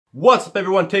What's up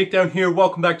everyone, Takedown here,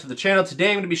 welcome back to the channel.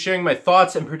 Today I'm going to be sharing my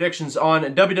thoughts and predictions on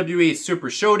WWE Super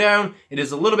Showdown. It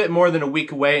is a little bit more than a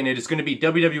week away and it is going to be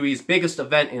WWE's biggest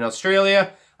event in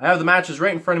Australia. I have the matches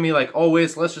right in front of me like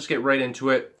always, let's just get right into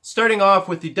it. Starting off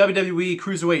with the WWE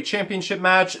Cruiserweight Championship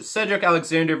match, Cedric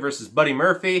Alexander versus Buddy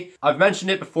Murphy. I've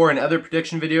mentioned it before in other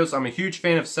prediction videos, I'm a huge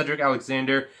fan of Cedric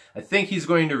Alexander. I think he's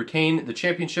going to retain the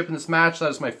championship in this match.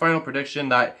 That is my final prediction,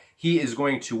 that he is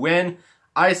going to win.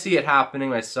 I see it happening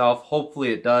myself.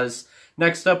 Hopefully it does.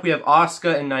 Next up, we have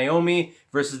Asuka and Naomi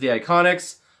versus the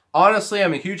Iconics. Honestly,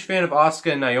 I'm a huge fan of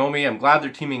Asuka and Naomi. I'm glad they're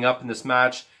teaming up in this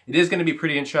match. It is going to be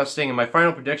pretty interesting, and my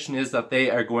final prediction is that they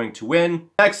are going to win.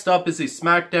 Next up is the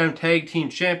SmackDown Tag Team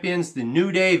Champions, the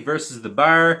New Day versus The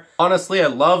Bar. Honestly, I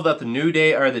love that the New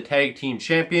Day are the Tag Team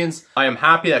Champions. I am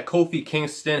happy that Kofi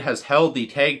Kingston has held the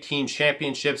Tag Team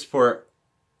Championships for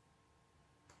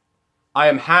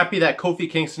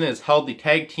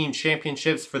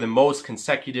the most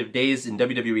consecutive days in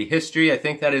WWE history. I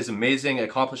think that is an amazing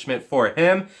accomplishment for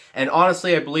him. And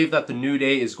honestly, I believe that the New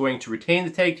Day is going to retain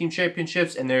the Tag Team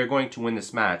Championships and they're going to win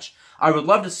this match. I would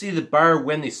love to see The Bar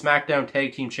win the SmackDown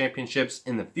Tag Team Championships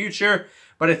in the future,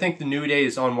 but I think the New Day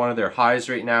is on one of their highs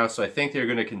right now, so I think they're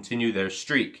going to continue their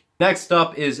streak. Next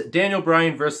up is Daniel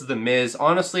Bryan versus The Miz.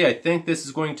 Honestly, I think this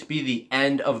is going to be the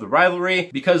end of the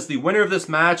rivalry because the winner of this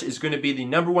match is going to be the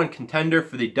 #1 contender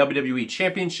for the WWE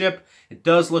Championship. It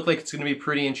does look like it's going to be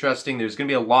pretty interesting. There's going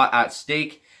to be a lot at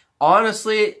stake.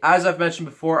 Honestly, as I've mentioned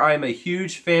before, I am a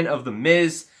huge fan of The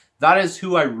Miz. That is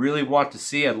who I really want to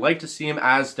see. I'd like to see him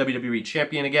as WWE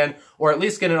Champion again, or at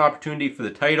least get an opportunity for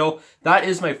the title. That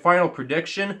is my final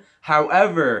prediction.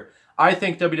 However, I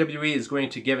think WWE is going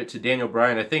to give it to Daniel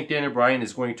Bryan. I think Daniel Bryan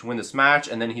is going to win this match,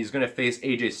 and then he's going to face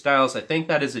AJ Styles. I think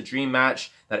that is a dream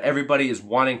match that everybody is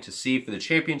wanting to see for the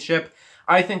championship.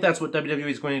 I think that's what WWE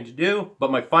is going to do,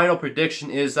 but my final prediction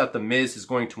is that The Miz is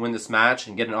going to win this match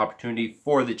and get an opportunity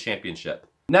for the championship.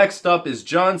 Next up is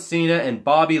John Cena and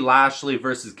Bobby Lashley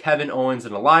versus Kevin Owens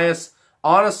and Elias.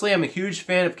 Honestly, I'm a huge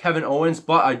fan of Kevin Owens,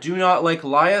 but I do not like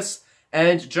Elias.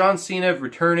 And John Cena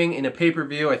returning in a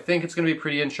pay-per-view, I think it's going to be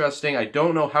pretty interesting. I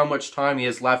don't know how much time he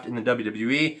has left in the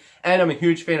WWE. And I'm a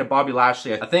huge fan of Bobby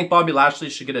Lashley. I think Bobby Lashley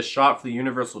should get a shot for the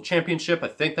Universal Championship. I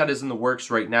think that is in the works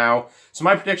right now. So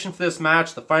my prediction for this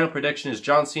match, the final prediction is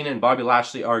John Cena and Bobby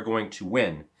Lashley are going to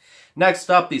win. Next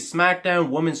up, the SmackDown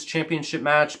Women's Championship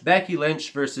match, Becky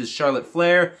Lynch versus Charlotte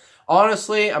Flair.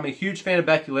 Honestly, I'm a huge fan of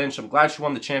Becky Lynch. I'm glad she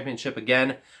won the championship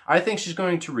again. I think she's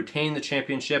going to retain the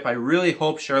championship. I really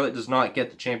hope Charlotte does not get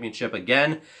the championship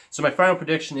again. So my final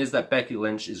prediction is that Becky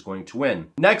Lynch is going to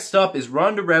win. Next up is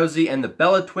Ronda Rousey and the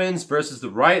Bella Twins versus the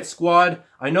Riot Squad.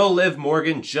 I know Liv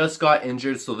Morgan just got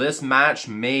injured, so this match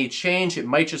may change. It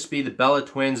might just be the Bella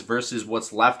Twins versus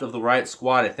what's left of the Riot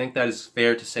Squad. I think that is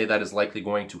fair to say that is likely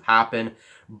going to happen.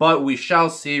 But we shall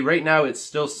see. Right now, it's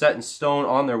still set in stone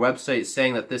on their website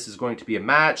saying that this is going to be a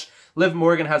match. Liv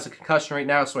Morgan has a concussion right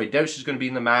now, so I doubt she's going to be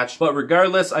in the match. But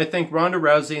regardless, I think Ronda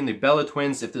Rousey and the Bella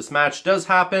Twins, if this match does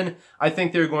happen, I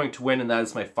think they're going to win, and that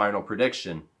is my final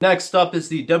prediction. Next up is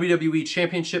the WWE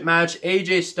Championship match,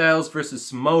 AJ Styles versus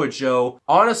Samoa Joe.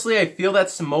 Honestly, I feel that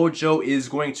Samoa Joe is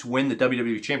going to win the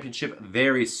WWE Championship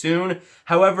very soon.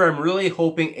 However, I'm really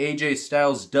hoping AJ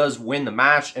Styles does win the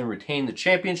match and retain the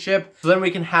championship. So then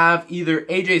we can have either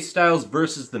AJ Styles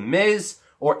versus The Miz,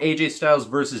 or AJ Styles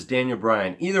versus Daniel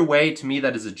Bryan. Either way, to me,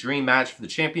 that is a dream match for the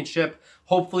championship.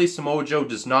 Hopefully, Samoa Joe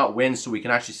does not win so we can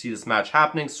actually see this match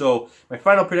happening. So, my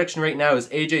final prediction right now is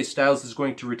AJ Styles is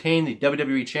going to retain the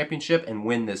WWE Championship and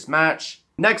win this match.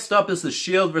 Next up is The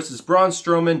Shield versus Braun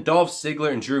Strowman, Dolph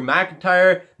Ziggler, and Drew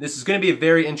McIntyre. This is going to be a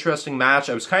very interesting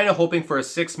match. I was kind of hoping for a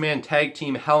 6-man tag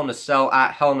team Hell in a Cell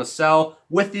at Hell in a Cell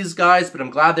with these guys, but I'm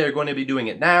glad they're going to be doing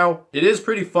it now. It is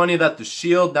pretty funny that The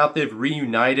Shield, now that they've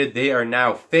reunited, they are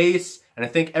now face. And I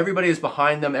think everybody is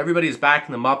behind them. Everybody is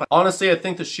backing them up. Honestly, I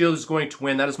think The Shield is going to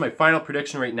win. That is my final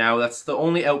prediction right now. That's the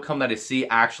only outcome that I see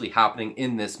actually happening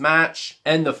in this match.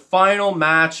 And the final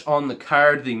match on the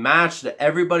card, the match that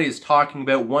everybody is talking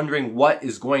about, wondering what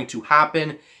is going to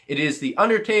happen. It is The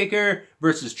Undertaker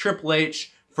versus Triple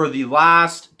H for the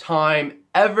last time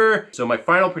ever. So my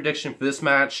final prediction for this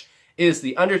match is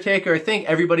The Undertaker. I think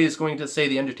everybody is going to say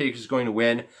The Undertaker is going to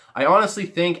win. I honestly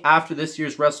think after this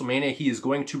year's WrestleMania, he is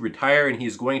going to retire and he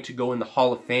is going to go in the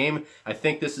Hall of Fame. I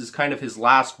think this is kind of his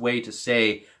last way to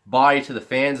say bye to the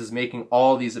fans, is making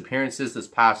all these appearances this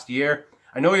past year.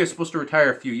 I know he was supposed to retire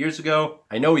a few years ago.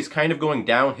 I know he's kind of going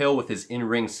downhill with his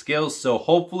in-ring skills, so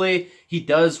hopefully he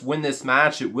does win this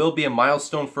match. It will be a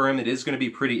milestone for him. It is going to be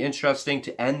pretty interesting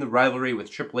to end the rivalry with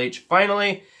Triple H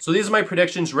finally. So these are my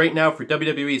predictions right now for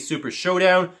WWE Super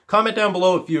Showdown. Comment down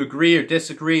below if you agree or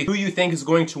disagree, who you think is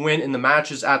going to win in the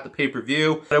matches at the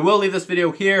pay-per-view. But I will leave this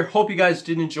video here. Hope you guys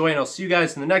did enjoy, and I'll see you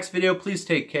guys in the next video. Please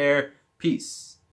take care. Peace.